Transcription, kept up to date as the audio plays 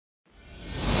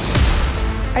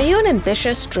Are you an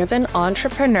ambitious, driven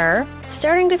entrepreneur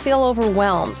starting to feel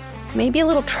overwhelmed, maybe a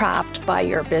little trapped by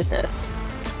your business?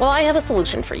 Well, I have a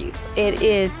solution for you. It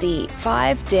is the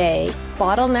 5-day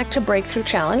Bottleneck to Breakthrough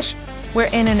Challenge, where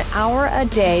in an hour a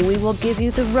day, we will give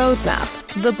you the roadmap,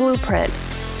 the blueprint,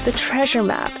 the treasure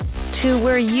map to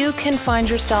where you can find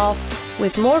yourself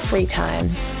with more free time,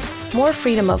 more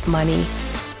freedom of money,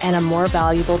 and a more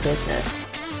valuable business.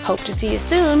 Hope to see you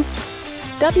soon.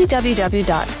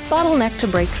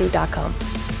 www.bottlenecktobreakthrough.com.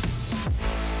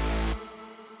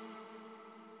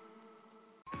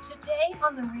 Today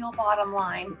on The Real Bottom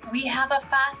Line, we have a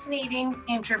fascinating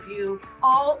interview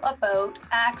all about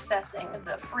accessing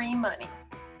the free money,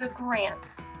 the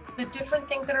grants, the different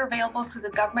things that are available to the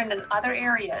government and other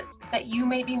areas that you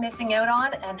may be missing out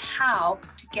on, and how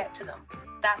to get to them.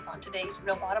 That's on today's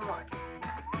Real Bottom Line.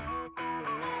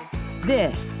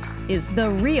 This is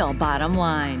The Real Bottom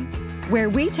Line, where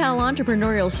we tell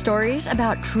entrepreneurial stories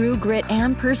about true grit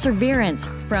and perseverance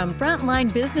from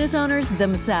frontline business owners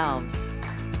themselves.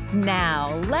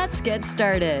 Now, let's get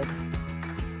started.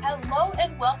 Hello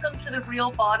and welcome to The Real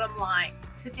Bottom Line.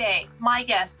 Today, my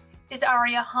guest is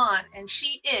Aria Hahn, and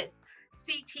she is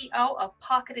CTO of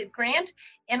Pocketed Grant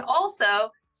and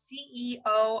also CEO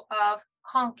of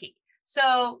Conky.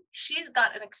 So she's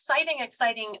got an exciting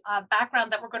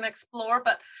background that we're going to explore,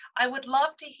 but I would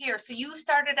love to hear. So you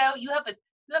started out, you have a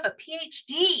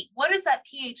PhD. What is that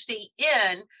PhD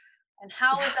in, and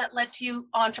how has that led to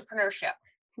entrepreneurship?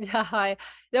 Yeah, hi.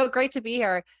 No, great to be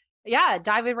here. Yeah,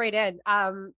 diving right in.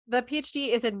 The PhD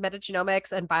is in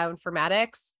metagenomics and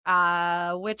bioinformatics,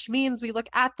 which means we look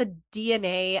at the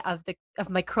DNA of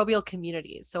microbial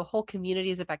communities. So whole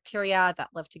communities of bacteria that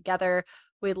live together.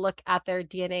 We look at their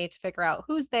DNA to figure out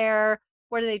who's there,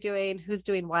 what are they doing, who's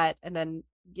doing what, and then,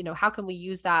 how can we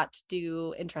use that to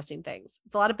do interesting things?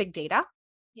 It's a lot of big data.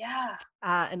 Yeah.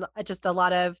 And just a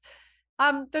lot of,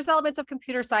 there's elements of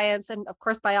computer science and of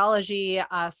course, biology,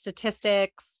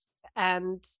 statistics,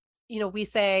 and we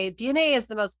say DNA is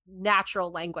the most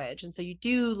natural language. And so you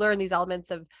do learn these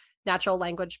elements of natural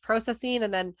language processing.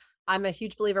 And then I'm a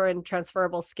huge believer in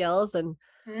transferable skills and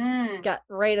get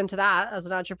right into that as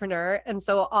an entrepreneur. And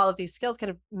so all of these skills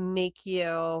kind of make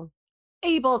you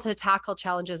able to tackle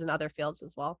challenges in other fields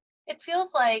as well. It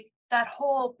feels like that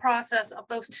whole process of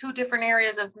those two different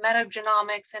areas of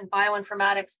metagenomics and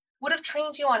bioinformatics would have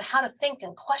trained you on how to think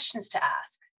and questions to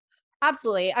ask.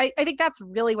 Absolutely. I think that's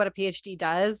really what a PhD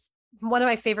does. One of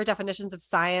my favorite definitions of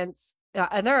science,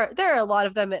 and there are a lot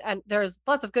of them, and there's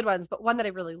lots of good ones, but one that I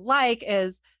really like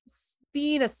is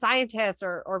being a scientist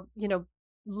or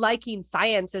liking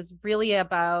science is really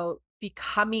about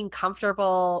becoming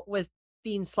comfortable with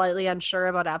being slightly unsure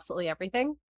about absolutely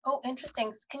everything. Oh,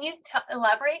 interesting. Can you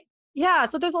elaborate? Yeah.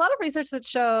 So there's a lot of research that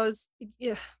shows,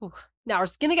 now we're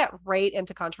just going to get right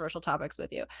into controversial topics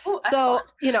with you. Ooh, so,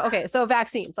 okay. So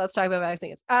vaccines, let's talk about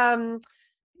vaccines. I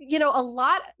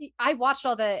watched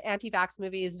all the anti-vax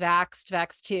movies, Vaxxed,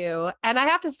 Vax 2, and I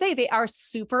have to say they are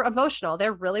super emotional.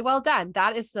 They're really well done.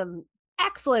 That is some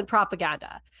excellent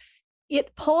propaganda.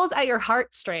 It pulls at your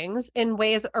heartstrings in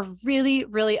ways that are really,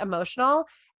 really emotional.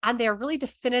 And they're really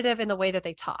definitive in the way that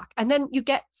they talk. And then you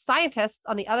get scientists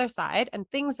on the other side, and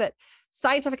things that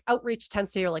scientific outreach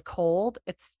tends to be really cold.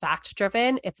 It's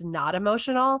fact-driven. It's not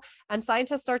emotional. And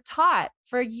scientists are taught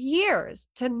for years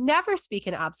to never speak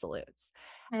in absolutes.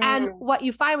 And what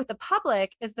you find with the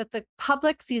public is that the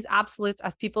public sees absolutes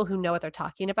as people who know what they're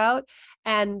talking about.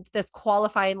 And this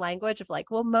qualifying language of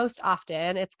like, well, most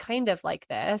often it's kind of like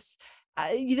this.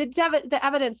 The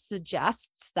evidence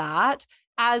suggests that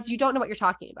as you don't know what you're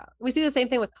talking about. We see the same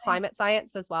thing with climate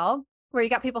science as well, where you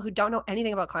got people who don't know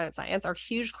anything about climate science, are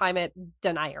huge climate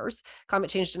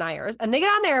change deniers, and they get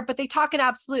on there, but they talk in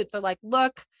absolutes. They're like,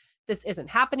 look, this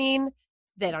isn't happening.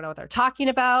 They don't know what they're talking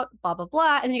about, blah, blah,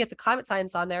 blah. And then you get the climate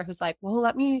science on there who's like, well,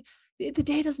 the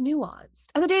data's nuanced,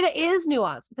 and the data is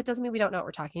nuanced, but that doesn't mean we don't know what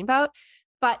we're talking about.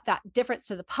 But that difference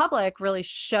to the public really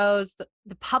shows that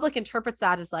the public interprets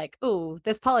that as like, oh,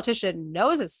 this politician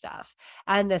knows his stuff.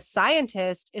 And the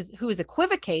scientist who is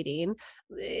equivocating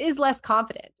is less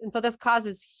confident. And so this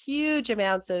causes huge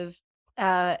amounts of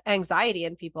anxiety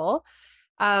in people.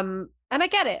 And I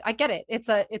get it.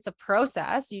 It's a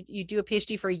process. You do a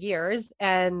PhD for years,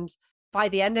 and by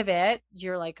the end of it,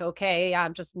 you're like, okay,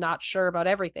 I'm just not sure about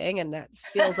everything, and that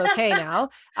feels okay now.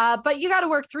 But you got to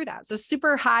work through that. So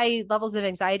super high levels of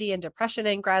anxiety and depression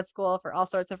in grad school for all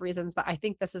sorts of reasons. But I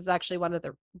think this is actually one of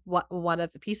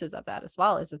the pieces of that as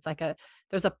well. Is it's like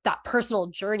that personal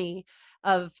journey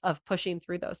of pushing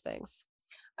through those things.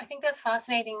 I think that's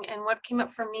fascinating. And what came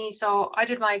up for me, so I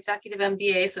did my executive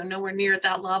MBA, so nowhere near at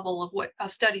that level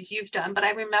of studies you've done. But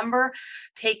I remember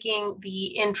taking the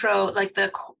intro, like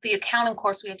the accounting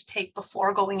course we had to take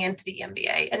before going into the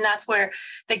MBA. And that's where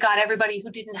they got everybody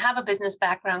who didn't have a business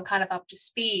background kind of up to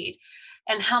speed.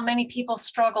 And how many people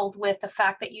struggled with the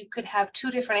fact that you could have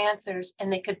two different answers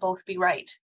and they could both be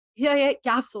right. Yeah,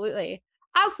 absolutely.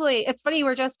 Absolutely. It's funny.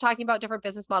 We're just talking about different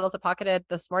business models at Pocketed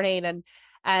this morning.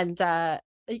 And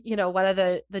one of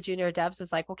the junior devs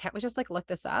is like, well, can't we just like look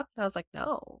this up? And I was like,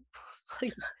 no,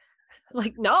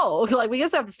 like, no, like we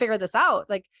just have to figure this out.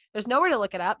 Like there's nowhere to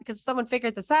look it up because if someone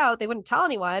figured this out, they wouldn't tell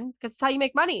anyone because it's how you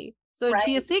make money. So it'd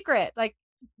be a secret. Like,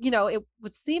 it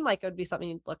would seem like it would be something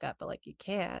you'd look up, but like you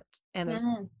can't. And there's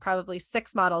probably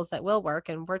 6 models that will work.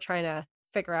 And we're trying to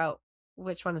figure out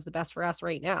which one is the best for us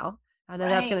right now. And then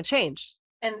that's going to change.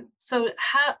 And so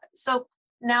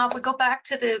now if we go back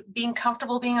to the being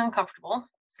comfortable, being uncomfortable.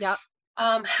 Yeah.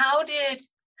 How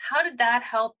did that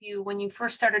help you when you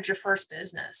first started your first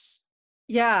business?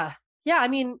 Yeah. I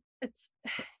mean,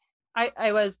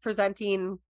 I was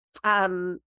presenting,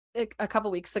 a couple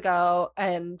weeks ago,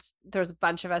 and there was a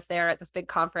bunch of us there at this big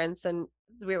conference, and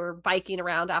we were biking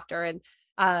around after, and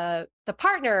the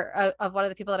partner of one of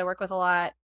the people that I work with a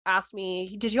lot asked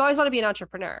me, did you always want to be an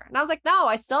entrepreneur? And I was like, no,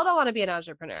 I still don't want to be an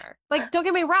entrepreneur. Like, don't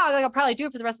get me wrong. Like I'll probably do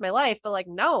it for the rest of my life, but like,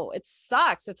 no, it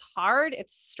sucks. It's hard.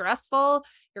 It's stressful.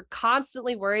 You're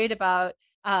constantly worried about,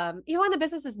 even when the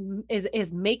business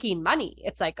is making money.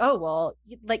 It's like, oh, well,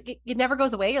 like it never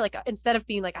goes away. You're like, instead of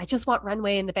being like, I just want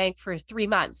runway in the bank for 3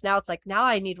 months. Now it's like, now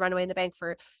I need runway in the bank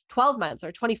for 12 months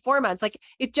or 24 months. Like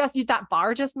that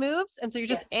bar just moves. And so you're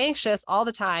just anxious all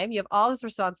the time. You have all this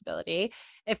responsibility.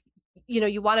 If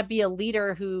you want to be a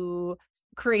leader who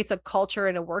creates a culture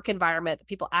and a work environment that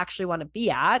people actually want to be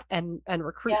at and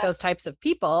recruit those types of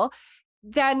people,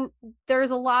 then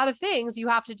there's a lot of things you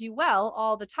have to do well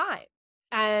all the time.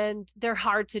 And they're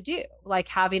hard to do, like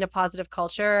having a positive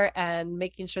culture and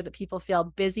making sure that people feel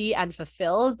busy and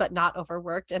fulfilled, but not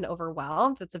overworked and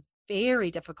overwhelmed. That's a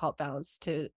very difficult balance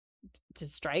to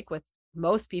strike with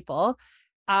most people.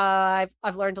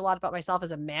 I've learned a lot about myself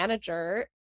as a manager.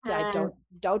 I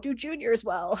don't do juniors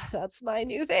well. That's my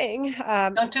new thing.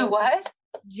 Don't do what?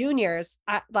 Juniors.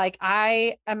 I like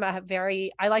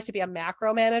to be a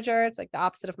macro manager. It's like the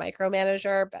opposite of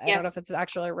micromanager, but I don't know if it's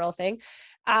actually a real thing.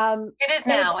 It is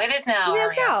now. It is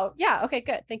now. Yeah. Okay,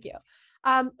 good. Thank you.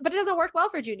 But it doesn't work well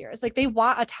for juniors. Like they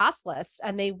want a task list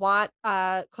and they want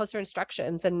closer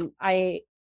instructions. And I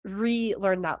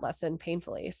relearned that lesson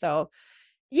painfully. So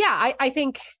yeah, I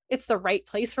think it's the right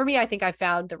place for me. I think I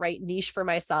found the right niche for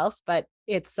myself, but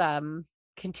it's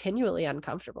continually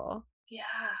uncomfortable.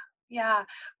 Yeah.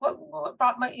 What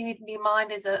brought me to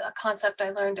mind is a concept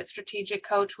I learned at Strategic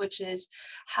Coach, which is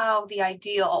how the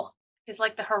ideal is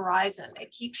like the horizon.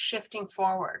 It keeps shifting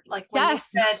forward. Like when you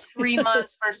said 3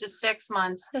 months versus 6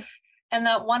 months, and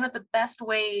that one of the best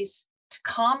ways to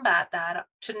combat that,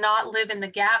 to not live in the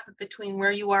gap between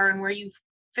where you are and where you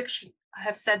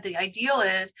have said the ideal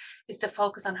is to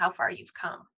focus on how far you've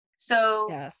come. So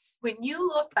when you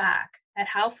look back at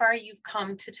how far you've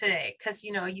come to today, because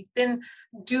you've been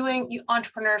doing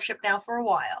entrepreneurship now for a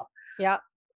while. Yeah.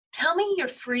 Tell me your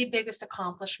 3 biggest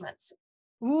accomplishments.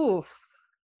 Oof.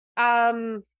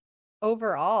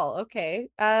 Overall. Okay.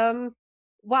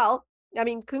 Well, I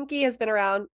mean, Kunki has been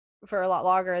around for a lot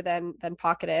longer than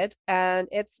Pocketed, and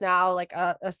it's now like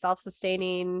a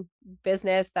self-sustaining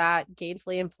business that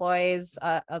gainfully employs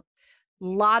a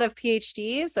lot of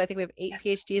PhDs. So I think we have 8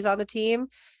 PhDs on the team.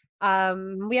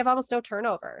 We have almost no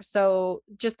turnover. So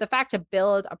just the fact to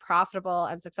build a profitable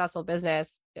and successful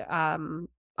business, I'm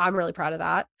really proud of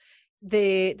that.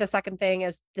 The second thing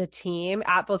is the team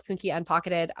at both Kunki and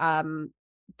Pocketed. That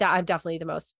I'm definitely the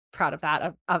most proud of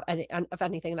that of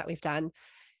anything that we've done.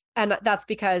 And that's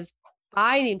because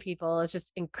finding people is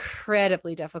just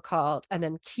incredibly difficult. And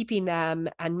then keeping them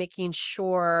and making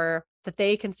sure that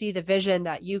they can see the vision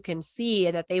that you can see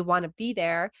and that they want to be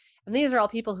there. And these are all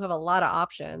people who have a lot of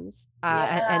options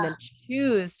and then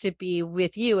choose to be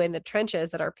with you in the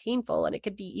trenches that are painful. And it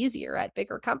could be easier at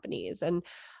bigger companies. And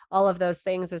all of those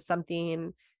things is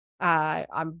something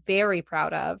I'm very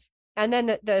proud of. And then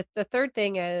the third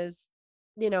thing is,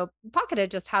 Pocketed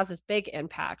just has this big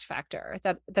impact factor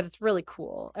that it's really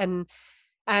cool. And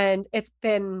it's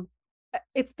been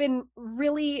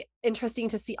really interesting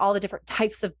to see all the different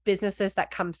types of businesses that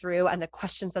come through and the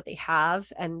questions that they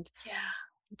have. And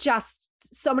just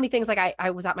so many things. Like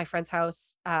I was at my friend's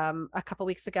house a couple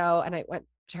weeks ago and I went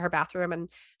to her bathroom and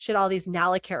she had all these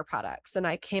Nalicare products. And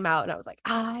I came out and I was like,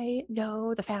 I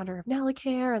know the founder of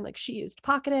Nalicare, and like she used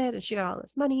Pocketed and she got all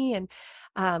this money, and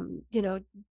you know,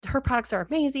 her products are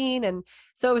amazing. And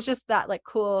so it was just that like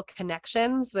cool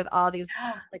connections with all these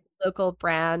Yeah. like local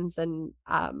brands and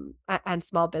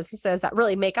small businesses that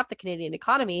really make up the Canadian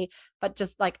economy, but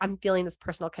just like I'm feeling this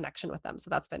personal connection with them. So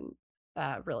that's been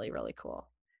really, really cool.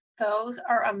 Those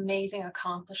are amazing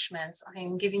accomplishments. I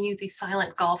am giving you the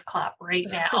silent golf clap right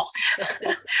now.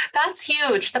 That's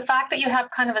huge. The fact that you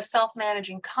have kind of a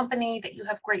self-managing company, that you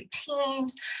have great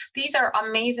teams, these are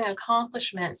amazing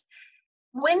accomplishments.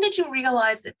 When did you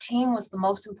realize that team was the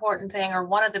most important thing or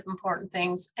one of the important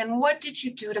things? And what did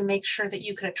you do to make sure that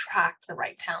you could attract the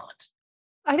right talent?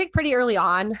 I think pretty early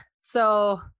on.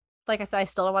 So, like I said, I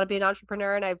still don't want to be an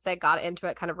entrepreneur. And I'd say I got into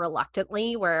it kind of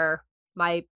reluctantly, where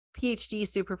my PhD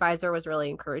supervisor was really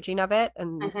encouraging of it.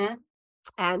 Mhm.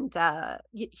 And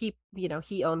he, you know,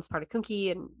 he owns part of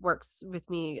Kunki and works with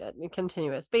me on a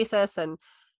continuous basis, and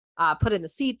put in the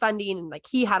seed funding, and like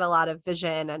he had a lot of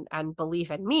vision and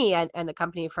belief in me and the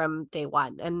company from day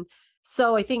one. And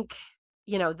so I think,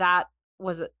 you know, that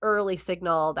was an early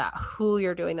signal that who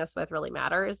you're doing this with really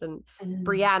matters. And Mm.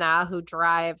 Brianna, who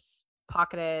drives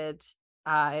Pocketed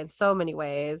in so many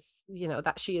ways, you know,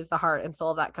 that she is the heart and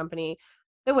soul of that company.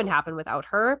 It wouldn't happen without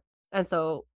her. And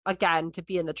so again, to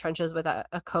be in the trenches with a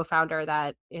co-founder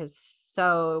that is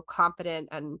so competent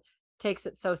and takes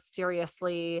it so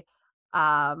seriously,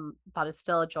 but it's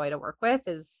still a joy to work with,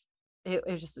 is it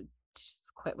was just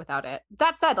quit without it.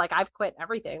 That said, like I've quit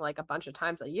everything like a bunch of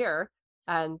times a year.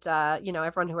 And you know,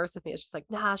 everyone who works with me is just like,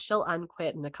 nah, she'll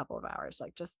unquit in a couple of hours.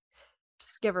 Like just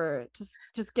give her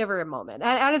just give her a moment.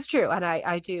 And it's true. And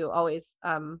I do always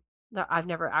I've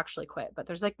never actually quit, but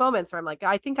there's like moments where I'm like,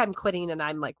 I think I'm quitting and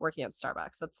I'm like working at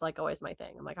Starbucks. That's like always my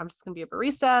thing. I'm like, I'm just gonna be a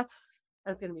barista,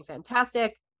 and it's gonna be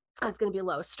fantastic. It's gonna be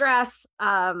low stress.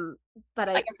 But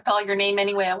I can spell your name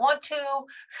any way I want to.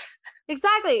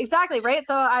 exactly, right.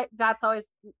 So I that's always,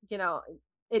 you know,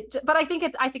 but I think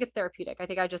it's therapeutic. I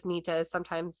think I just need to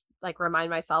sometimes like remind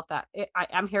myself that I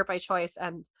am here by choice,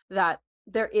 and that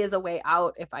there is a way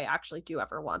out if I actually do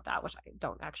ever want that, which I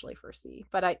don't actually foresee.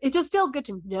 But it just feels good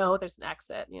to know there's an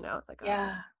exit. You know, it's like, oh,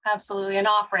 Yeah, absolutely. An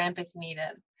off ramp if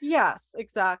needed. yes,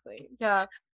 exactly, yeah.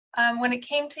 When it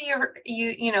came to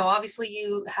you know, obviously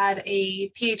you had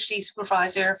a PhD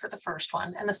supervisor for the first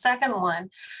one and the second one.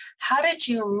 How did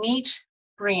you meet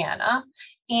Brianna?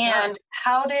 Yeah. And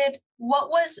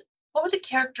what were the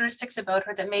characteristics about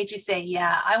her that made you say,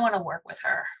 yeah, I want to work with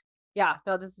her? Yeah,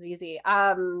 no, this is easy.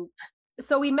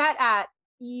 So we met at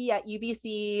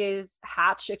UBC's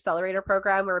Hatch Accelerator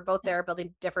program. We were both there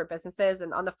building different businesses.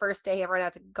 And on the first day, everyone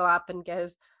had to go up and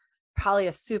give probably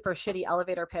a super shitty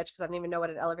elevator pitch, because I didn't even know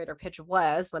what an elevator pitch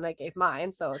was when I gave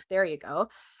mine. So there you go.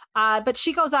 But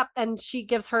she goes up and she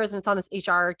gives hers, and it's on this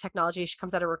HR technology. She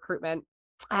comes out of recruitment,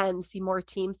 and see more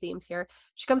team themes here.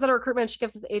 She comes out of recruitment. She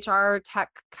gives this HR tech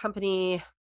company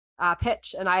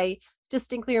pitch. And I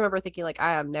distinctly remember thinking like,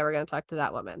 I am never going to talk to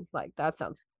that woman. Like that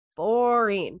sounds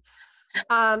boring.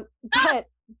 Um, but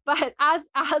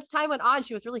as time went on,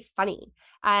 she was really funny,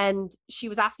 and she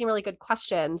was asking really good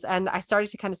questions, and I started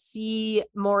to kind of see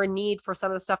more need for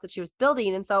some of the stuff that she was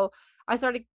building. And so I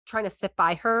started trying to sit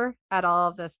by her at all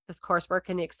of this coursework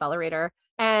in the accelerator.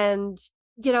 And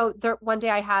you know, there one day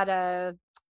I had a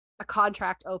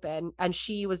contract open, and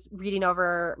she was reading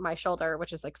over my shoulder,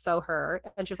 which is like so her.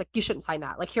 And she was like, you shouldn't sign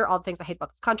that. Like, here are all the things I hate about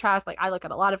this contract. Like, I look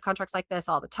at a lot of contracts like this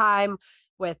all the time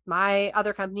with my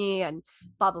other company and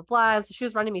blah, blah, blah. And so she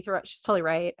was running me through it. She's totally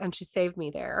right. And she saved me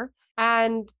there.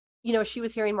 And, you know, she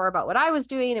was hearing more about what I was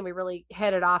doing, and we really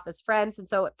hit it off as friends. And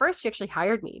so at first she actually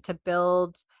hired me to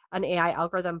build an AI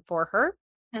algorithm for her.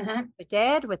 Mhm. I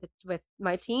did with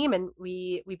my team, and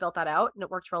we built that out, and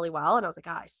it worked really well. And I was like,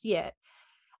 I see it.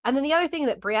 And then the other thing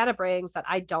that Brianna brings that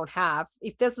I don't have,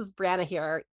 if this was Brianna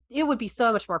here, it would be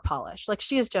so much more polished. Like,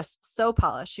 she is just so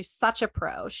polished. She's such a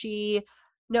pro. She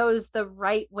knows the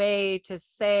right way to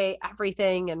say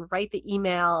everything and write the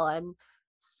email and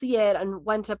see it, and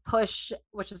when to push,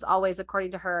 which is always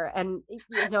according to her, and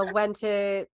you know, when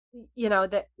to, you know,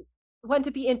 that when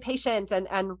to be impatient and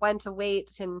when to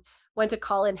wait and when to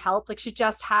call in help. Like, she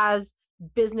just has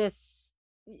business,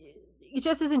 it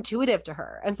just is intuitive to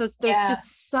her. And so there's Yeah.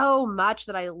 just so much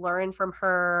that I learned from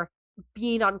her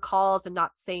being on calls and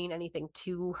not saying anything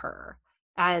to her,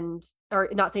 and or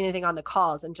not saying anything on the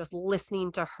calls, and just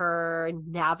listening to her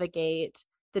navigate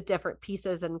the different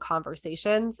pieces and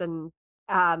conversations. And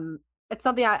it's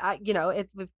something I you know,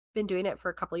 it's we've been doing it for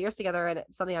a couple of years together, and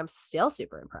it's something I'm still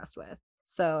super impressed with.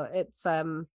 So it's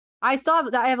I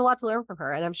have a lot to learn from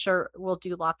her, and I'm sure we'll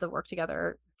do lots of work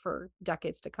together for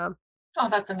decades to come. Oh,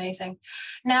 that's amazing.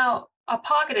 Now,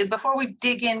 Pocketed, before we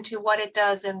dig into what it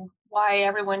does and why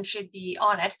everyone should be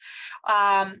on it,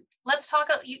 let's talk.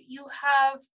 You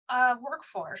have a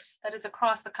workforce that is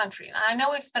across the country. And I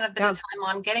know we've spent a bit of time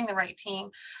on getting the right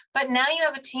team, but now you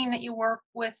have a team that you work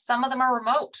with. Some of them are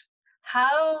remote.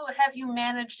 How have you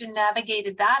managed and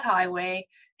navigated that highway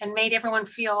and made everyone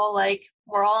feel like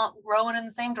we're all rowing in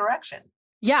the same direction?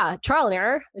 Yeah, trial and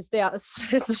error is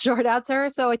the short answer.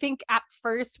 So I think at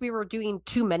first we were doing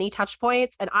too many touch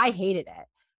points and I hated it.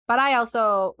 But I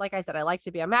also, like I said, I like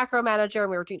to be a macro manager,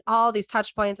 and we were doing all these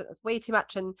touch points and it was way too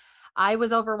much. And I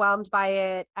was overwhelmed by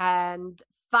it. And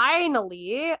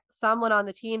finally, someone on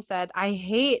the team said, I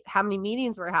hate how many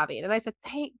meetings we're having. And I said,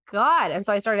 thank God. And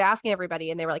so I started asking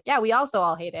everybody and they were like, yeah, we also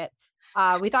all hate it.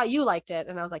 We thought you liked it.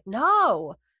 And I was like,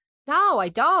 no, I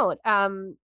don't.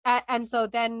 And so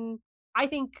then I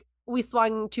think we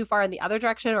swung too far in the other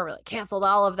direction, or we like canceled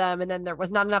all of them. And then there was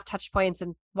not enough touch points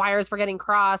and wires were getting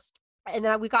crossed. And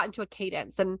then we got into a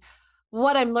cadence. And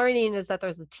what I'm learning is that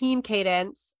there's the team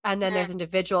cadence and then there's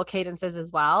individual cadences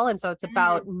as well. And so it's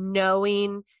about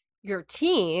knowing your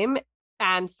team.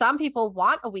 And some people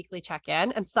want a weekly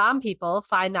check-in and some people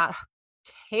find that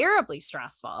terribly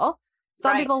stressful.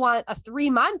 Some people want a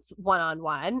 3-month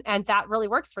one-on-one, and that really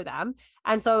works for them.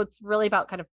 And so it's really about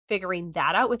kind of figuring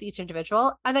that out with each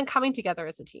individual and then coming together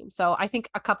as a team. So I think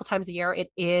a couple times a year, it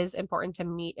is important to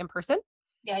meet in person.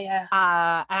 Yeah.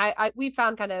 And we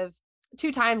found kind of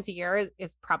 2 times a year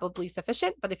is probably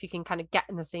sufficient, but if you can kind of get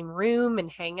in the same room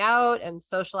and hang out and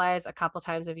socialize a couple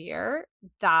times a year,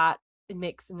 that it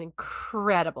makes an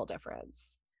incredible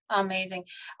difference. Amazing.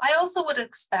 I also would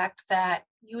expect that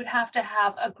you would have to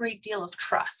have a great deal of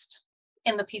trust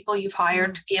in the people you've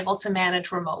hired to be able to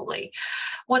manage remotely.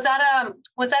 Was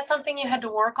that something you had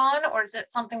to work on, or is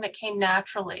it something that came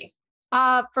naturally?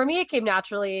 For me, it came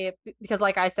naturally because,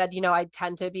 like I said, I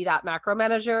tend to be that macro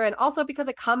manager, and also because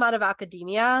I come out of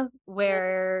academia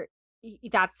where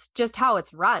that's just how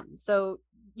it's run. So,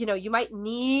 you might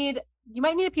need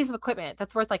a piece of equipment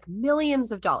that's worth like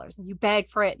millions of dollars, and you beg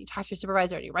for it and you talk to your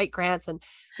supervisor and you write grants and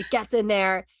it gets in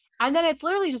there. And then it's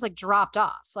literally just like dropped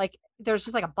off. Like there's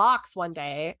just like a box one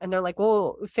day and they're like,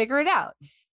 well, figure it out.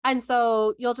 And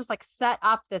so you'll just like set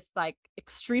up this like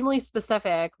extremely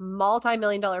specific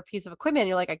multi-million-dollar piece of equipment. And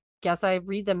you're like, I guess I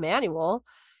read the manual,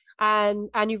 and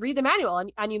you read the manual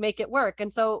and you make it work.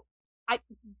 And so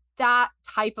that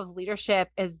type of leadership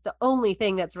is the only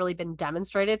thing that's really been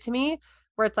demonstrated to me,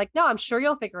 where it's like, no, I'm sure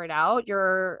you'll figure it out.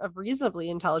 You're a reasonably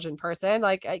intelligent person.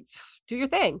 Like, do your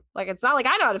thing. Like, it's not like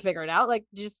I know how to figure it out. Like,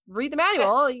 just read the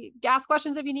manual, ask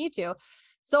questions if you need to.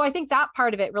 So I think that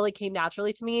part of it really came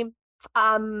naturally to me.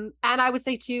 And I would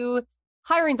say too,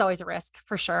 hiring's always a risk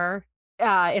for sure.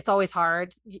 It's always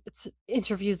hard.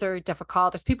 Interviews are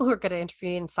difficult. There's people who are good at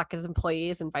interviewing and suck as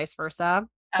employees and vice versa.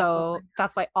 Absolutely. So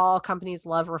that's why all companies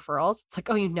love referrals. It's like,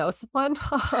 oh, you know someone?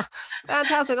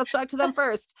 Fantastic. Let's talk to them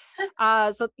first.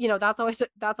 So, that's always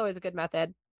a good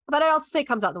method. But I also say it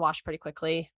comes out in the wash pretty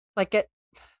quickly. Like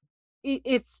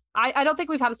I don't think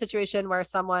we've had a situation where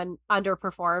someone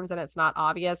underperforms and it's not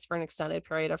obvious for an extended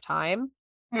period of time.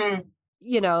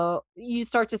 You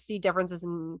start to see differences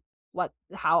in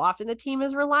how often the team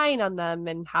is relying on them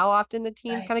and how often the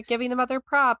team's kind of giving them other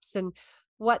props, and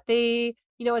what they,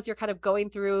 as you're kind of going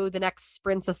through the next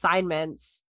sprint's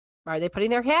assignments, are they putting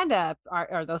their hand up?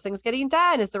 Are those things getting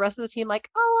done? Is the rest of the team like,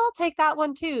 oh, I'll take that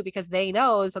one too, because they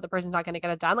know, so the person's not going to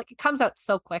get it done. Like, it comes out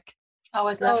so quick. Oh,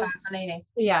 isn't that fascinating?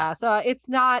 Yeah. So it's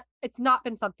not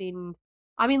been something,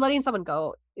 letting someone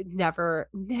go, it never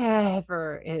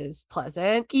is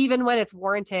pleasant, even when it's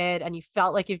warranted and you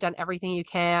felt like you've done everything you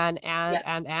can. And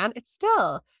it's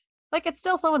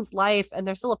still someone's life, and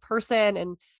they're still a person,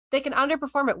 and they can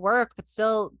underperform at work, but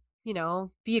still,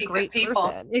 be a great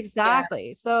person. Exactly.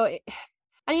 Yeah. So,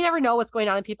 and you never know what's going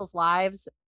on in people's lives.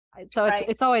 So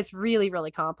it's always really,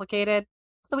 really complicated.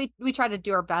 So we try to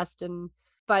do our best,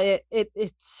 but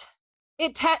it's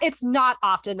not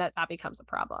often that becomes a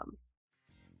problem.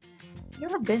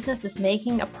 Your business is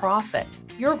making a profit.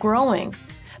 You're growing,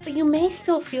 but you may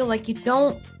still feel like you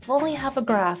don't fully have a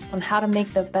grasp on how to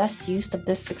make the best use of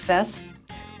this success.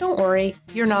 Don't worry,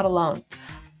 you're not alone.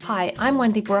 Hi, I'm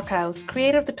Wendy Brookhouse,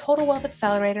 creator of the Total Wealth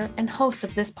Accelerator and host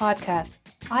of this podcast.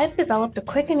 I've developed a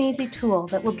quick and easy tool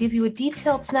that will give you a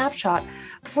detailed snapshot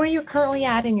of where you're currently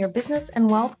at in your business and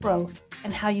wealth growth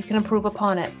and how you can improve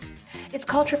upon it. It's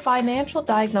called your Financial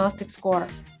Diagnostic Score.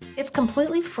 It's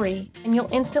completely free and you'll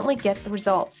instantly get the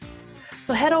results.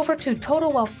 So head over to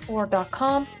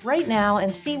TotalWealthScore.com right now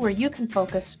and see where you can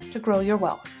focus to grow your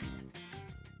wealth.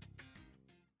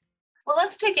 Well,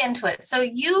 let's dig into it. So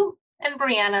you and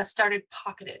Brianna started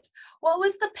Pocketed. What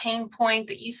was the pain point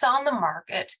that you saw in the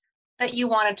market that you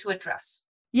wanted to address?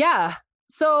 Yeah.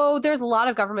 So there's a lot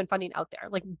of government funding out there,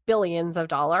 like billions of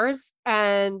dollars.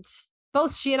 And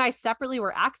both she and I separately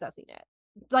were accessing it,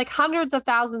 like hundreds of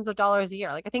thousands of dollars a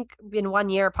year. Like I think in 1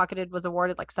 year, Pocketed was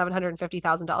awarded like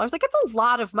 $750,000. Like it's a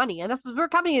lot of money. And we're a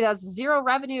company that's zero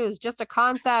revenues, just a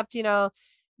concept,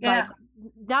 like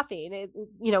nothing.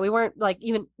 We weren't like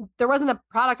even, there wasn't a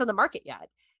product on the market yet.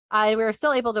 And we were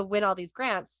still able to win all these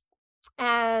grants.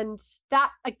 And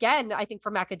that, again, I think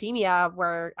from academia,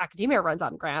 where academia runs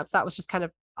on grants, that was just kind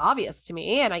of obvious to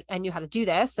me. And I knew how to do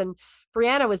this. And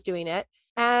Brianna was doing it.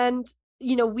 And,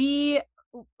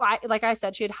 like I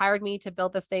said, she had hired me to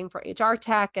build this thing for HR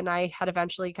tech. And I had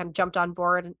eventually kind of jumped on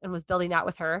board and was building that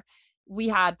with her. We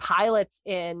had pilots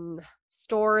in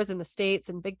stores in the States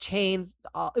and big chains.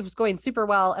 It was going super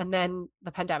well. And then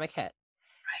the pandemic hit.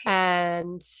 Right.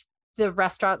 And the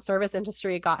restaurant service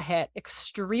industry got hit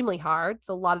extremely hard.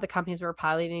 So a lot of the companies we were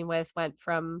piloting with went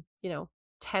from,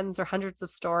 tens or hundreds of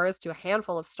stores to a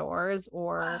handful of stores,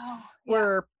 or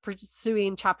we're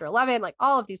pursuing Chapter 11, like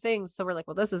all of these things. So we're like,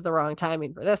 well, this is the wrong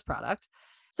timing for this product.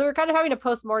 So we're kind of having a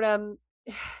postmortem,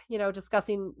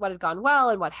 discussing what had gone well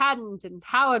and what hadn't, and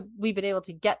how had we been able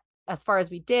to get as far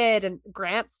as we did. And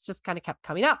grants just kind of kept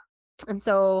coming up. And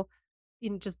so,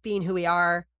 just being who we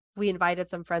are, we invited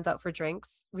some friends out for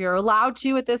drinks. We were allowed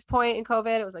to at this point in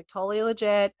COVID. It was like totally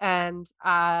legit. And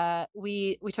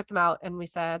we took them out and we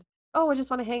said, oh, I just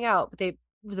want to hang out. But it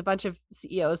was a bunch of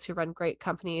CEOs who run great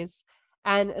companies.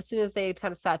 And as soon as they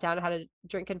kind of sat down and had a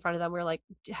drink in front of them, we were like,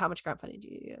 how much grant funding do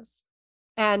you use?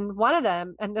 And one of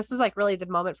them, and this was like really the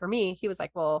moment for me, he was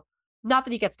like, well, not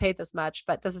that he gets paid this much,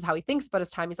 but this is how he thinks about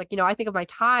his time. He's like, I think of my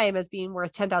time as being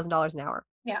worth $10,000 an hour.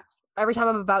 Yeah. Every time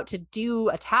I'm about to do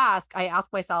a task, I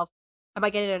ask myself, am I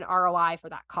getting an ROI for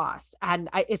that cost? And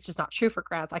it's just not true for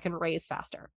grants. I can raise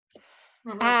faster.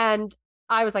 Mm-hmm. And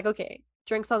I was like, okay,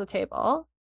 drinks on the table.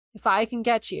 If I can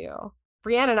get you,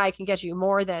 Brianna and I can get you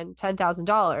more than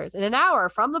 $10,000 in an hour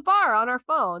from the bar on our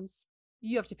phones,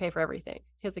 you have to pay for everything.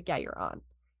 He was like, yeah, you're on.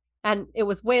 And it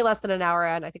was way less than an hour.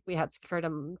 And I think we had secured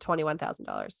him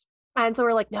 $21,000. And so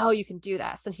we're like, no, you can do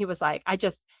this. And he was like,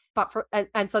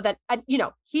 so that, and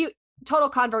he total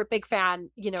convert, big fan,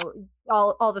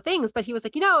 all the things, but he was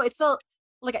like, it's still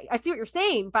like, I see what you're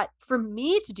saying, but for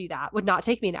me to do that would not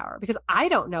take me an hour because I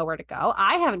don't know where to go.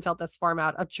 I haven't filled this form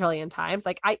out a trillion times.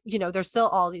 Like there's still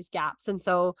all these gaps. And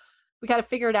so we kind of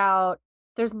figured out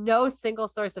there's no single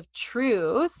source of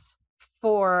truth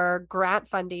for grant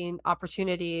funding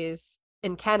opportunities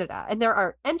in Canada. And there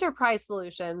are enterprise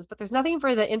solutions, but there's nothing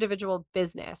for the individual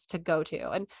business to go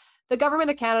to. And the government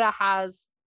of Canada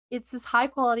it's as high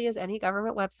quality as any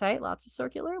government website, lots of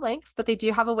circular links, but they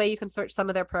do have a way you can search some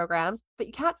of their programs, but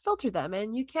you can't filter them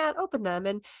and you can't open them.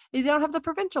 And they don't have the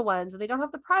provincial ones and they don't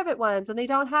have the private ones and they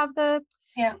don't have the,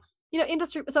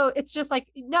 industry. So it's just like,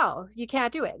 no, you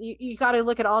can't do it. You got to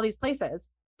look at all these places.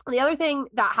 And the other thing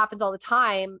that happens all the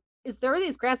time is there are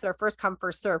these grants that are first come,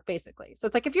 first serve, basically. So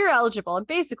it's like, if you're eligible, and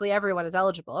basically everyone is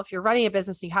eligible, if you're running a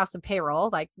business and you have some payroll,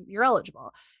 like you're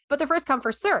eligible, but they're first come,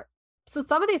 first serve. So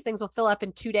some of these things will fill up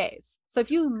in 2 days. So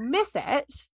if you miss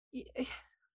it,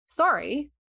 sorry.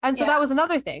 And so that was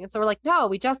another thing. And so we're like, no,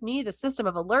 we just need a system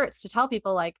of alerts to tell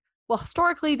people like, well,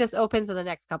 historically this opens in the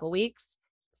next couple of weeks.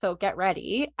 So get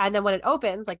ready. And then when it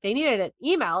opens, like they needed an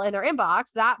email in their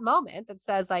inbox that moment that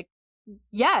says like,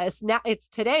 yes, now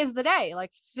today's the day,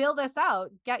 like fill this out,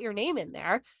 get your name in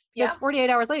there. Because 48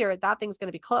 hours later, that thing's going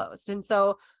to be closed. And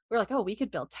so we're like, oh, we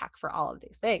could build tech for all of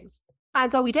these things.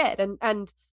 And so we did.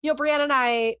 And Brianna and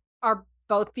I are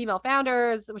both female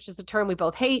founders, which is a term we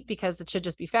both hate because it should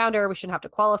just be founder. We shouldn't have to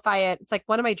qualify it. It's like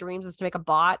one of my dreams is to make a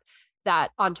bot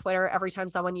that on Twitter, every time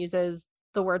someone uses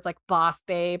the words like boss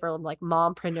babe or like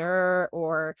mompreneur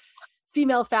or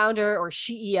female founder or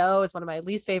CEO is one of my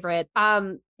least favorite,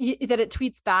 that it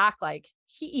tweets back like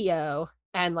HEO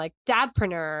and like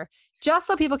dadpreneur, just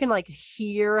so people can like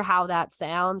hear how that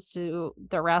sounds to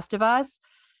the rest of us.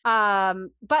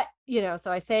 But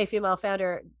so I say female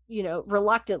founder,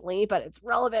 reluctantly, but it's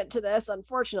relevant to this,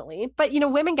 unfortunately. But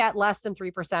women get less than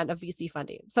 3% of VC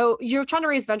funding. So you're trying to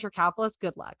raise venture capitalists,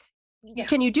 good luck. Yeah.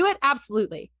 Can you do it?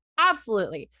 Absolutely.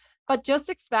 But just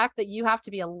expect that you have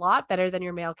to be a lot better than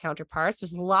your male counterparts.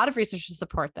 There's a lot of research to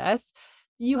support this.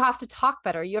 You have to talk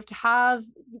better. You have to have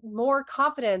more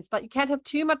confidence, but you can't have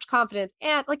too much confidence.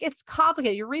 And like, it's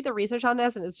complicated. You read the research on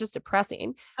this and it's just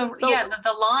depressing.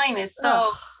 The line is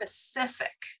so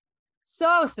specific.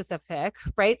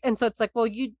 Right? And so it's like, well,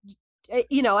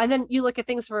 and then you look at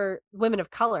things for women of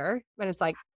color and it's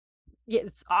like,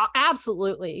 It's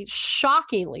absolutely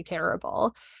shockingly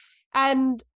terrible.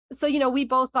 And so, we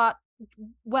both thought,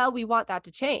 well, we want that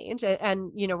to change.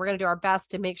 And we're going to do our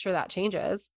best to make sure that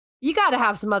changes. You got to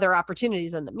have some other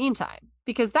opportunities in the meantime,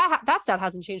 because that stat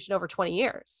hasn't changed in over 20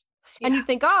 years. Yeah. And you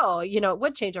think, it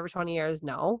would change over 20 years.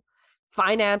 No,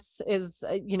 finance is,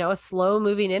 a slow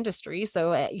moving industry.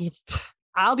 So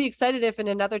I'll be excited if in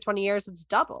another 20 years it's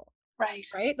double. Right.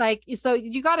 Right. Like, so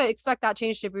you got to expect that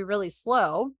change to be really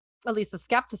slow. At least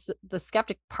the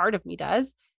skeptic part of me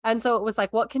does. And so it was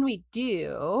like, what can we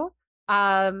do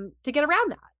to get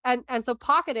around that? And so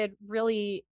Pocketed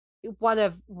really, one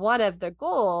of the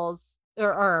goals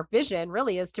or our vision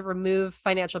really is to remove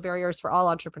financial barriers for all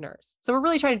entrepreneurs. So we're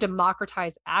really trying to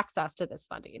democratize access to this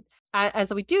funding. And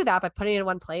so we do that by putting it in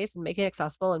one place and making it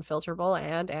accessible and filterable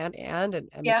and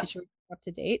making sure we're up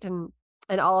to date and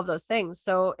all of those things.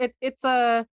 So it's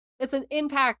an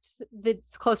impact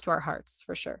that's close to our hearts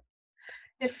for sure.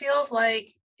 It feels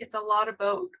like it's a lot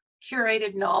about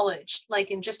curated knowledge,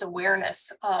 like in just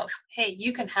awareness of, hey,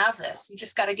 you can have this. You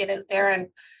just got to get out there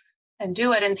and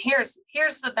do it. And here's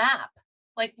the map.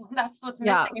 Like that's what's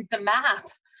missing is the map.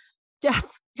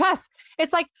 Yes.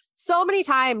 It's like so many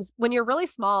times when you're really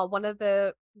small, one of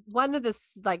the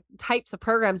like types of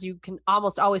programs you can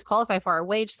almost always qualify for are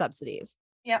wage subsidies.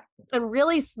 Yeah. And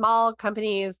really small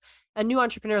companies and new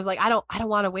entrepreneurs like, I don't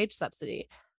want a wage subsidy.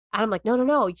 And I'm like,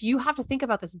 no, you have to think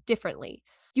about this differently.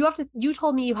 You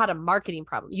told me you had a marketing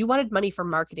problem. You wanted money for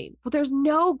marketing. Well, there's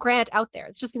no grant out there.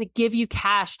 It's just going to give you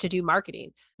cash to do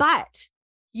marketing. But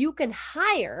you can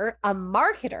hire a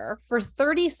marketer for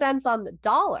 30 cents on the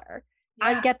dollar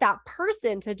and get that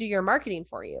person to do your marketing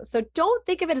for you. So don't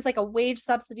think of it as like a wage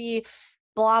subsidy,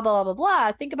 blah, blah, blah,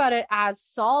 blah. Think about it as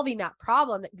solving that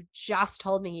problem that you just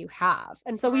told me you have.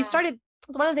 And so it's one of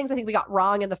the things I think we got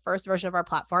wrong in the first version of our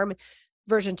platform.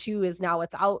 Version 2 is now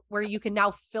without, where you can now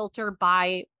filter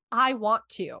by, I want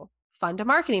to fund a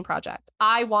marketing project.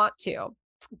 I want to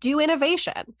do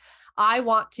innovation. I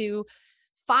want to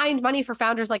find money for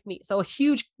founders like me. So a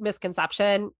huge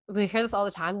misconception. We hear this all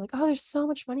the time. Like, oh, there's so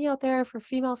much money out there for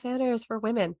female founders, for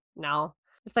women. No,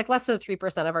 it's like less than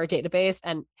 3% of our database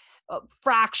and a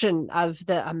fraction of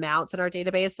the amounts in our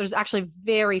database. There's actually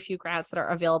very few grants that are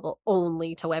available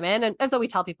only to women. And so we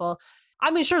tell people, I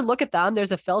mean, sure, look at them.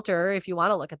 There's a filter if you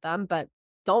want to look at them, but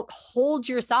don't hold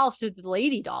yourself to the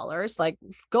lady dollars. Like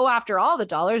go after all the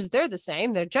dollars. They're the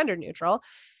same. They're gender neutral.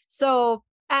 So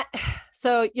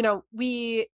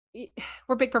we're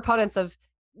big proponents of,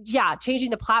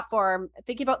 changing the platform,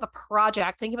 thinking about the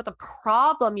project, thinking about the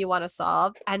problem you want to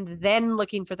solve, and then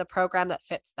looking for the program that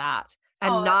fits that.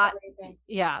 And that's amazing.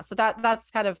 So that's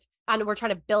kind of, and we're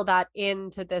trying to build that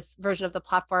into this version of the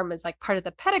platform as like part of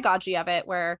the pedagogy of it,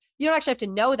 where you don't actually have to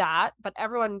know that, but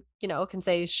everyone, can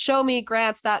say, show me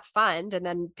grants that fund, and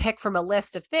then pick from a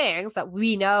list of things that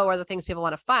we know are the things people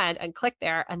want to fund and click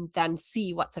there and then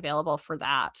see what's available for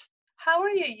that. How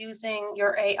are you using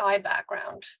your AI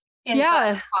background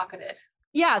inside Pocketed?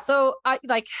 Yeah. So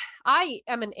I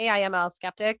am an AI ML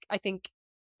skeptic. I think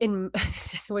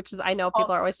which is, I know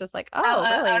people are always just like,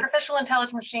 really? Artificial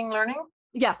intelligence, machine learning?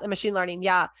 Yes, and machine learning.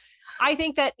 Yeah. I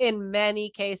think that in many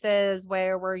cases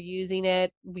where we're using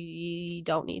it, we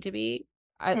don't need to be.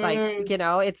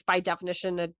 It's by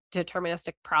definition a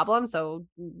deterministic problem. So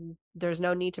there's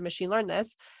no need to machine learn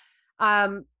this.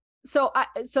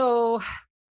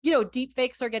 Deep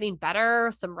fakes are getting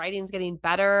better. Some writing's getting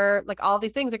better. Like all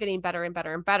these things are getting better and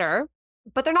better and better,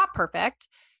 but they're not perfect.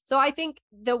 So I think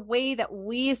the way that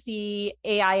we see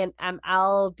AI and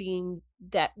ML being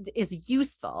that is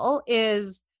useful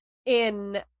is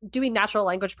in doing natural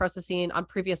language processing on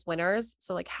previous winners.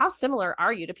 So like, how similar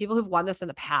are you to people who've won this in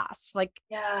the past? Like,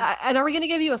 and are we going to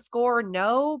give you a score?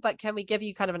 No, but can we give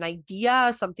you kind of an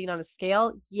idea, something on a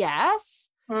scale? Yes.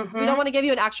 So we don't want to give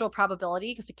you an actual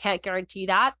probability because we can't guarantee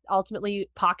that. Ultimately,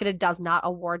 Pocketed does not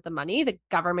award the money. The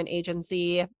government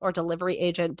agency or delivery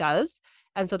agent does.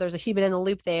 And so there's a human in the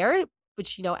loop there,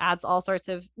 which, adds all sorts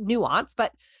of nuance.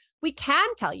 But we can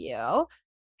tell you,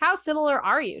 how similar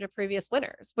are you to previous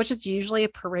winners, which is usually a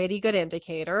pretty good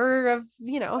indicator of,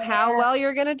 how well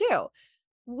you're going to do.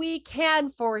 We can,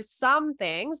 for some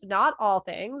things, not all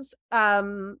things,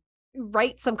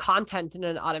 write some content in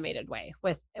an automated way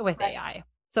with AI.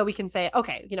 So we can say,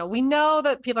 okay, we know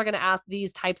that people are going to ask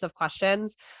these types of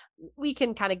questions. We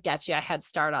can kind of get you a head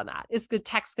start on that. Is the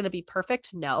text going to be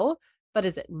perfect? No. But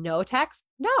is it no text?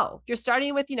 No. You're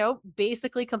starting with,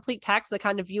 basically complete text, the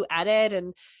kind of you edit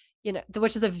and,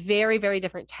 which is a very, very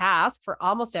different task for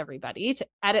almost everybody to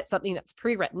edit something that's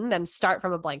pre-written than start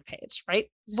from a blank page,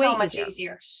 right? So much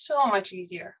easier.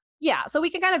 Yeah. So we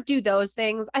can kind of do those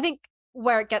things. I think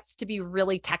where it gets to be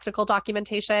really technical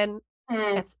documentation,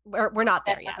 we're not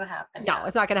there That's yet. not gonna happen. No,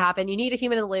 it's not going to happen. You need a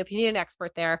human in the loop. You need an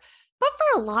expert there. But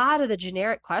for a lot of the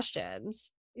generic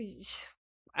questions,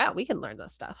 wow, we can learn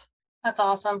this stuff. That's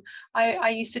awesome. I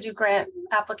used to do grant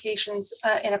applications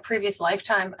in a previous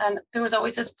lifetime. And there was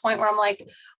always this point where I'm like,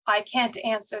 I can't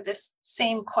answer this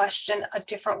same question a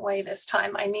different way this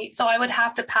time. So I would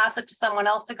have to pass it to someone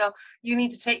else to go, you need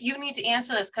to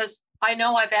answer this because I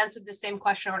know I've answered the same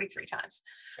question already 3 times.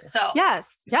 So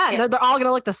yes. Yeah. Yeah. They're all going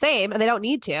to look the same and they don't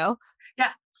need to.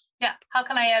 Yeah. Yeah. How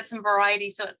can I add some variety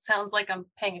so it sounds like I'm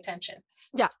paying attention?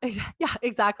 Yeah. Yeah,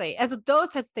 exactly. As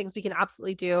those types of things we can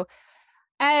absolutely do.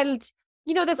 And,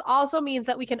 this also means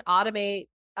that we can automate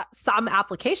some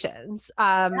applications,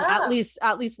 at least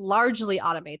largely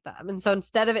automate them. And so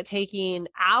instead of it taking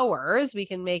hours, we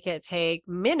can make it take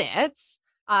minutes,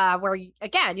 where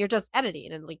again, you're just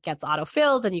editing and it gets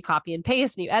auto-filled and you copy and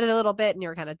paste and you edit a little bit and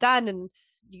you're kind of done and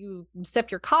you sip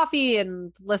your coffee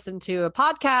and listen to a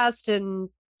podcast and,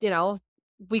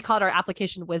 we call it our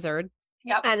application wizard.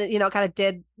 Yep. And it, kind of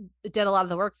did a lot of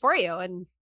the work for you. And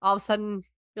all of a sudden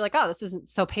you're like, oh, this isn't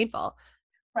so painful.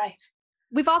 Right.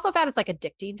 We've also found it's like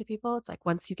addicting to people. It's like,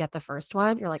 once you get the first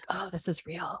one, you're like, oh, this is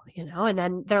real, and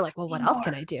then they're like, well, what else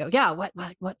can I do? Yeah.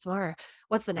 What's more?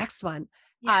 What's the next one?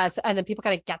 Yeah. And then people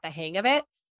kind of get the hang of it.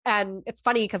 And it's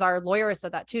funny because our lawyers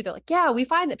said that too. They're like, yeah, we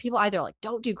find that people either like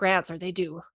don't do grants or they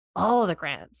do all the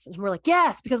grants. And we're like,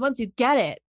 yes, because once you get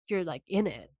it, you're like in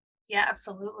it. Yeah,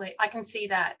 absolutely. I can see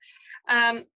that.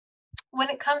 When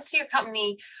it comes to your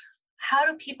company, how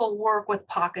do people work with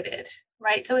Pocketed,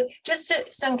 right? So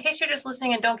so in case you're just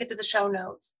listening and don't get to the show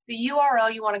notes, the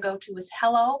URL you want to go to is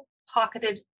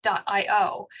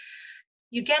hellopocketed.io.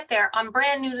 You get there. I'm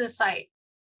brand new to the site.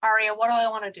 Aria, what do I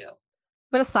want to do?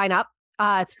 I'm going to sign up.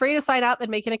 It's free to sign up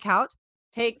and make an account.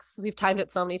 We've timed it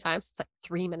so many times. It's like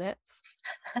 3 minutes.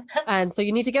 And so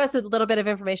you need to give us a little bit of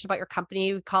information about your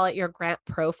company. We call it your grant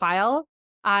profile.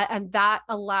 And that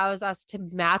allows us to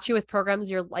match you with programs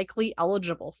you're likely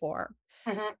eligible for.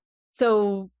 Mm-hmm.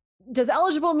 So does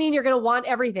eligible mean you're going to want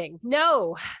everything?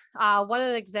 No. One of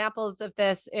the examples of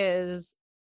this is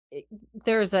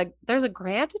there's a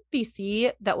grant at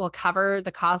BC that will cover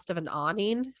the cost of an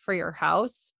awning for your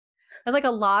house. And like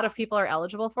a lot of people are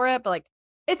eligible for it, but like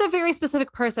it's a very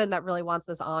specific person that really wants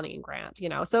this awning grant,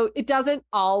 so it doesn't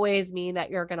always mean that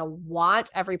you're going to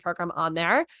want every program on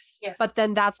there. Yes. But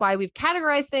then that's why we've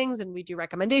categorized things and we do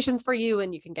recommendations for you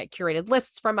and you can get curated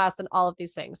lists from us and all of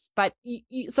these things. But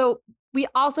so we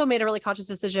also made a really conscious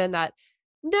decision that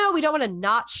no, we don't want to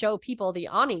not show people the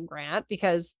awning grant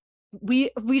because we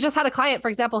just had a client, for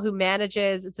example, who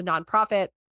manages, it's a nonprofit.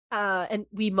 And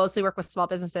we mostly work with small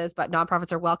businesses, but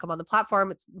nonprofits are welcome on the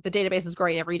platform. The database is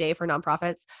growing every day for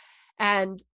nonprofits,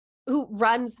 and who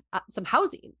runs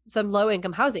some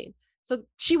low-income housing. So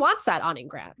she wants that awning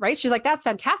grant, right? She's like, that's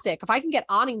fantastic. If I can get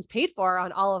awnings paid for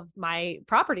on all of my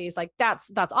properties, like that's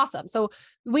awesome. So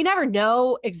we never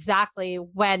know exactly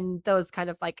when those kind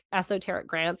of like esoteric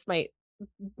grants might,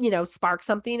 spark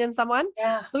something in someone.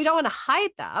 Yeah. So we don't want to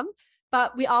hide them.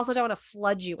 But we also don't want to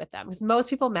flood you with them because most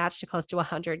people match to close to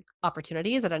 100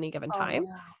 opportunities at any given time,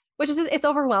 which is, it's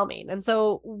overwhelming. And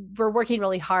so we're working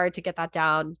really hard to get that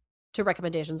down to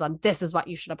recommendations on this is what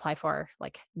you should apply for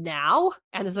like now.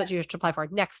 And this is what you should apply for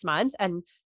next month. And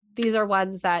these are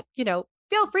ones that, feel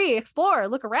free, explore,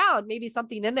 look around. Maybe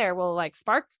something in there will like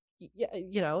spark,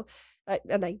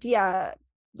 an idea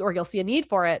or you'll see a need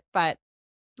for it. But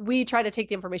we try to take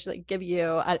the information that we give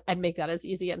you and make that as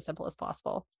easy and simple as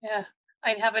possible. Yeah.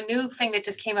 I have a new thing that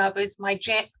just came up. It's my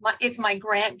grant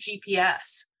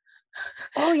GPS.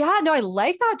 Oh yeah, no, I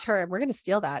like that term. We're going to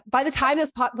steal that. By the time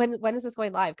when is this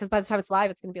going live? Because by the time it's live,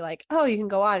 it's going to be like, oh, you can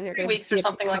go on and you're 3 going to weeks or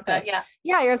something like that. Yeah.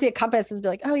 Yeah, you're going to see a compass and be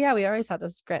like, oh yeah, we always had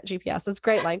this grant GPS. That's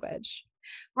great language.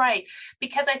 Right.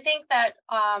 Because I think that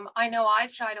I know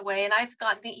I've shied away and I've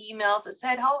gotten the emails that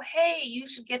said, oh, hey, you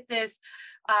should get this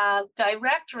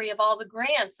directory of all the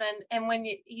grants. And when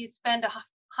you spend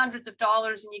hundreds of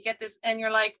dollars and you get this and you're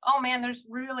like, oh man, there's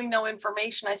really no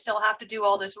information. I still have to do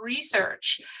all this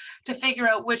research to figure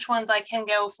out which ones I can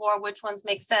go for, which ones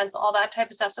make sense, all that type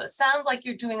of stuff. So it sounds like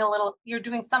you're doing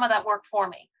some of that work for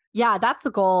me. Yeah, that's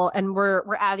the goal. And we're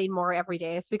adding more every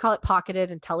day. So we call it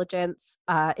pocketed intelligence,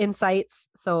 insights.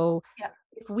 So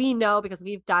if we know, because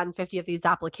we've done 50 of these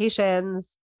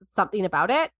applications, something about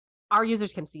it, our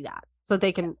users can see that. So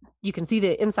you can see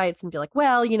the insights and be like,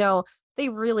 well, they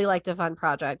really like to fund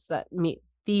projects that meet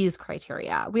these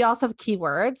criteria. We also have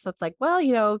keywords. So it's like,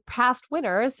 well, past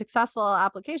winners, successful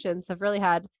applications have really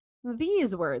had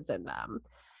these words in them.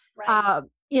 Right.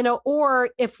 Or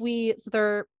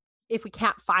if we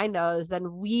can't find those,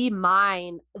 then we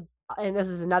mine, and this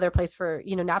is another place for,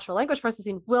 natural language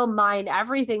processing, we'll mine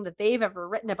everything that they've ever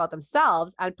written about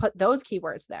themselves and put those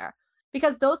keywords there,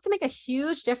 because those can make a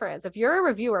huge difference. If you're a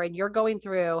reviewer and you're going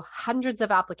through hundreds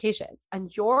of applications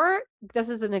and this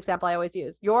is an example I always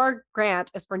use, your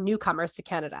grant is for newcomers to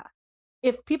Canada.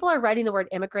 If people are writing the word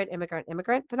immigrant,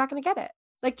 they're not going to get it.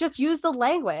 Like, just use the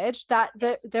language that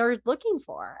they're looking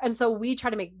for. And so we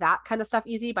try to make that kind of stuff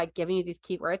easy by giving you these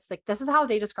keywords. Like, this is how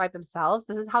they describe themselves.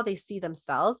 This is how they see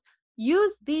themselves.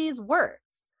 Use these words.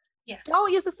 Yes.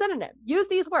 Don't use a synonym. Use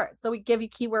these words. So we give you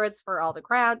keywords for all the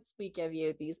grants. We give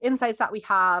you these insights that we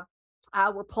have.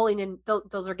 We're pulling in,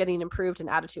 those are getting improved and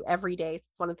added to every day. So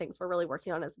it's one of the things we're really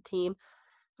working on as a team.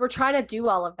 So we're trying to do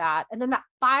all of that. And then that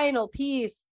final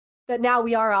piece that now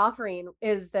we are offering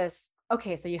is this,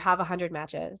 okay, so you have 100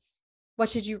 matches. What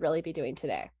should you really be doing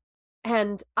today?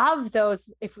 And of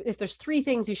those, if there's 3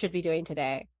 things you should be doing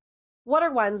today, what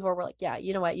are ones where we're like, yeah,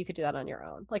 you know what, you could do that on your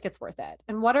own. Like, it's worth it.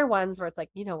 And what are ones where it's like,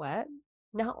 you know what?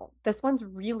 No, this one's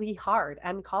really hard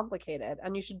and complicated,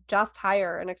 and you should just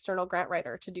hire an external grant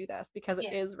writer to do this because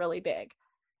it is really big.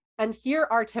 And here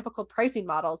are typical pricing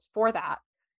models for that.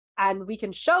 And we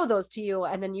can show those to you.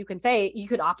 And then you can say you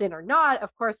could opt in or not.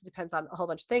 Of course, it depends on a whole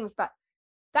bunch of things, but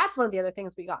that's one of the other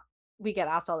things we get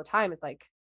asked all the time is like,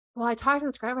 well, I talked to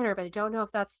this grant writer, but I don't know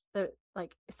if that's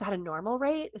is that a normal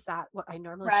rate? Is that what I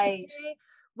normally should pay?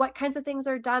 What kinds of things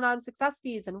are done on success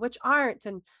fees and which aren't?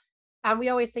 And we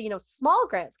always say, small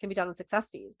grants can be done on success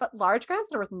fees, but large grants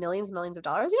that are worth millions and millions of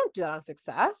dollars, you don't do that on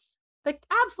success. Like,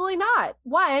 absolutely not.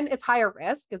 One, it's higher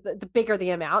risk. The bigger the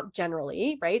amount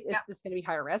generally, right? Yeah. It's going to be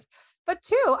higher risk. But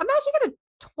 2, imagine you get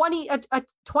a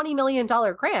 $20 million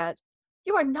grant.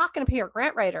 You are not going to pay your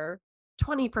grant writer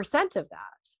 20% of that.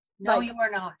 No, you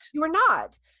are not. You are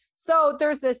not. So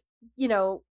there's this,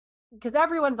 because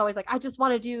everyone's always like, I just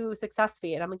want to do success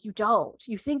fee. And I'm like, you don't.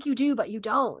 You think you do, but you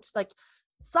don't. Like,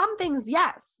 some things,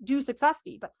 yes, do success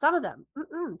fee, but some of them,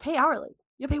 pay hourly.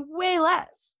 You pay way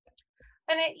less.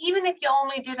 And even if you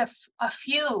only did a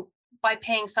few by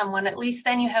paying someone, at least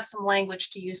then you have some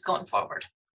language to use going forward.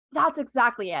 That's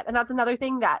exactly it. And that's another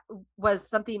thing that was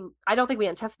something I don't think we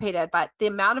anticipated, but the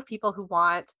amount of people who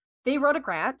they wrote a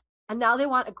grant and now they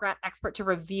want a grant expert to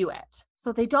review it.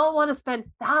 So they don't want to spend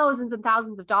thousands and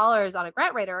thousands of dollars on a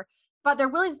grant writer, but they're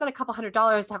willing to spend a couple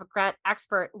 $100 to have a grant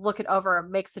expert look it over,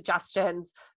 make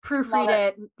suggestions, proofread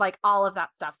it, like all of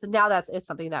that stuff. So now that is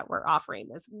something that we're offering,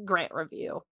 is grant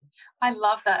review. I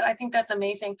love that. I think that's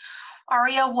amazing.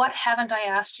 Aria, what haven't I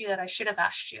asked you that I should have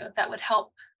asked you that would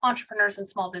help entrepreneurs and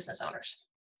small business owners?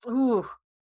 Ooh,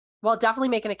 well, definitely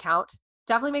make an account.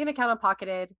 Definitely make an account on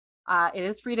Pocketed. It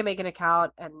is free to make an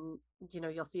account, and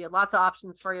you'll see lots of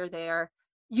options for you there.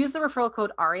 Use the referral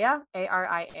code ARIA,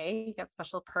 ARIA. You get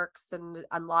special perks and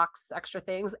unlocks extra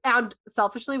things. And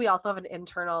selfishly, we also have an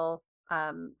internal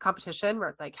competition where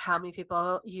it's like how many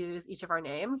people use each of our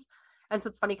names. And so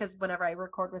it's funny because whenever I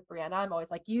record with Brianna, I'm always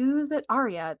like, use it,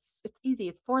 Aria. It's easy.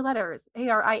 It's 4 letters,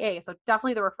 ARIA. So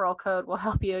definitely the referral code will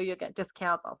help you. You'll get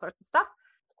discounts, all sorts of stuff.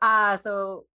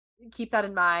 So keep that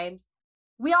in mind.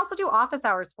 We also do office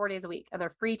hours 4 days a week, and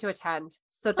they're free to attend.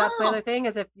 So that's the other thing,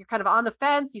 is if you're kind of on the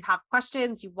fence, you have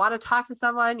questions, you want to talk to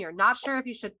someone, you're not sure if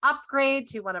you should upgrade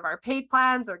to one of our paid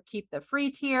plans or keep the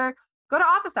free tier, go to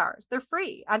office hours. They're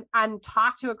free, and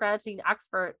talk to a granting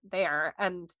expert there.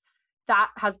 And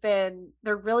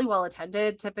they're really well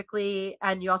attended typically.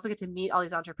 And you also get to meet all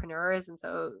these entrepreneurs. And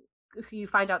so if you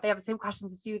find out they have the same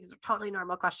questions as you, these are totally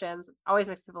normal questions. It always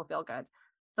makes people feel good.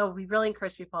 So we really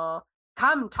encourage people,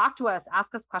 come talk to us,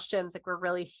 ask us questions. Like, we're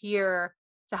really here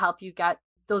to help you get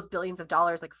those billions of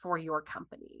dollars, like, for your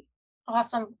company.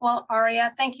 Awesome. Well,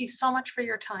 Aria, thank you so much for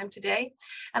your time today.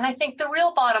 And I think the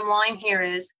real bottom line here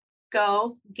is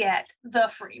go get the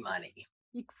free money.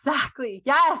 Exactly.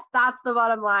 Yes, that's the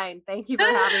bottom line. Thank you for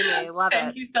having me. Love it.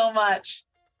 Thank you so much.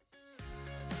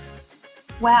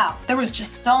 Wow, there was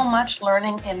just so much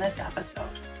learning in this episode.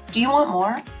 Do you want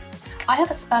more? I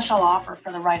have a special offer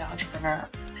for the right entrepreneur.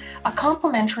 A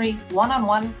complimentary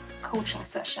one-on-one coaching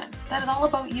session that is all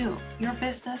about you, your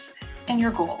business, and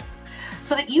your goals,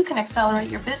 so that you can accelerate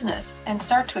your business and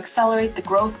start to accelerate the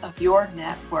growth of your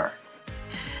net worth.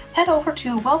 Head over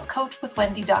to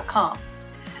wealthcoachwithwendy.com.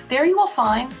 There you will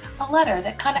find a letter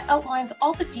that kind of outlines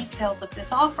all the details of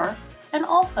this offer, and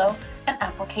also an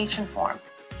application form.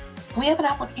 We have an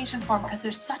application form because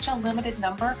there's such a limited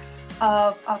number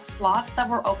of slots that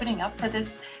we're opening up for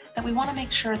this, that we want to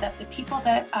make sure that the people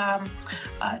that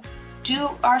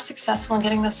are successful in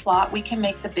getting the slot, we can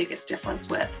make the biggest difference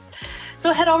with.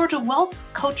 So head over to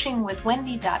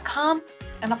wealthcoachingwithwendy.com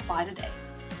and apply today.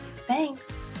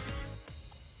 Thanks.